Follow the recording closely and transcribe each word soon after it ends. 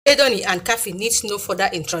Gedoni and Khafi needs no further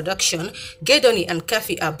introduction. Gedoni and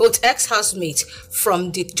Khafi are both ex-housemates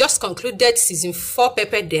from the just concluded season 4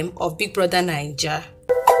 Pepper Dem of Big Brother Naija.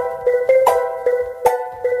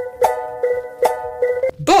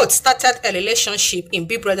 Both started a relationship in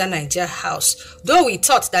Big Brother Naija house. Though we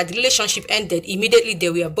thought that the relationship ended immediately they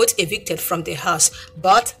were both evicted from the house,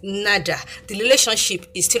 but nada. The relationship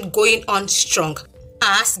is still going on strong,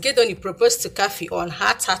 as Gedoni proposed to Khafi on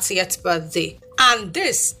her 30th birthday. And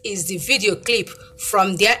this is the video clip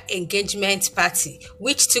from their engagement party,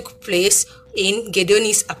 which took place in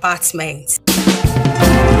Gedoni's apartment.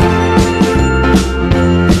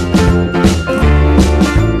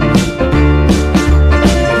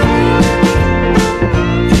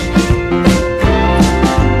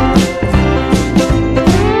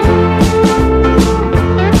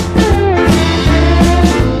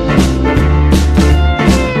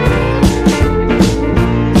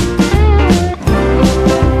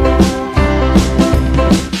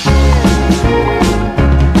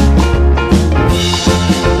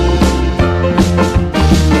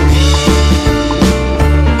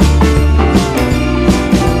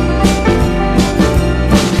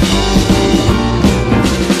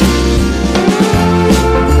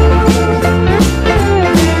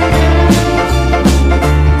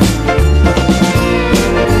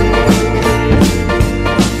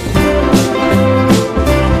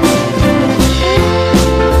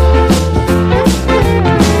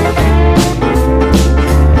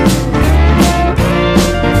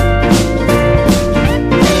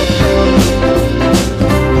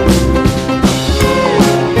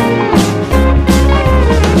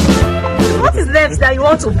 That you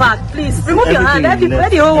want to pack, please remove your hand.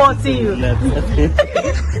 Let the whole world see you. Look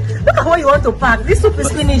at what you want to pack. This soup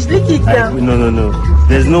is finished. Lick it down. No.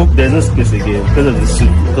 There's no space again because of the soup,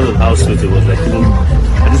 because of how sweet it was. Like,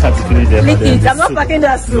 I just have to finish there. Lick it. I'm not packing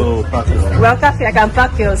that soup. No, pack it. Well, Khafi, I can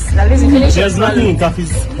pack yours. At least you finish. There's nothing in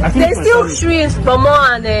Khafi's. There's still shrimp, pomo,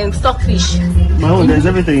 and stockfish. My own, there's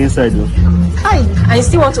everything inside though. Hi, I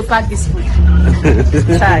still want to pack this food.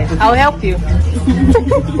 Try. I'll help you.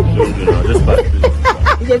 No, just pack it.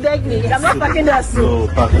 They beg me. I'm not packing that soup. No,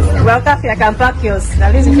 pack it. Well, Khafi, I can pack yours.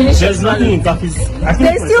 At least you finish. There's nothing in Khafi's.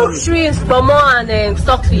 There's still shrimp, pomo, and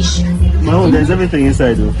stockfish. My own, there's everything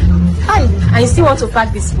inside though. Hi, I still want to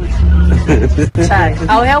pack this food. Try.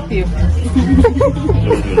 I'll help you.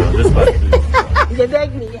 No, just pack it. They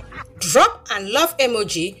beg me. Drop and love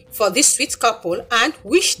emoji for this sweet couple and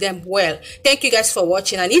wish them well. Thank you guys for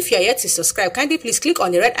watching, and if you are yet to subscribe, kindly please click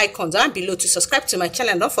on the red icon down below to subscribe to my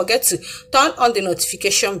channel, and don't forget to turn on the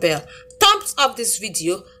notification bell. Thumbs up this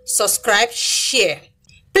video, subscribe, share.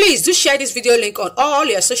 Please do share this video link on all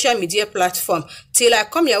your social media platforms. Till I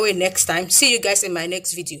come your way next time, see you guys in my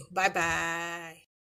next video. Bye bye.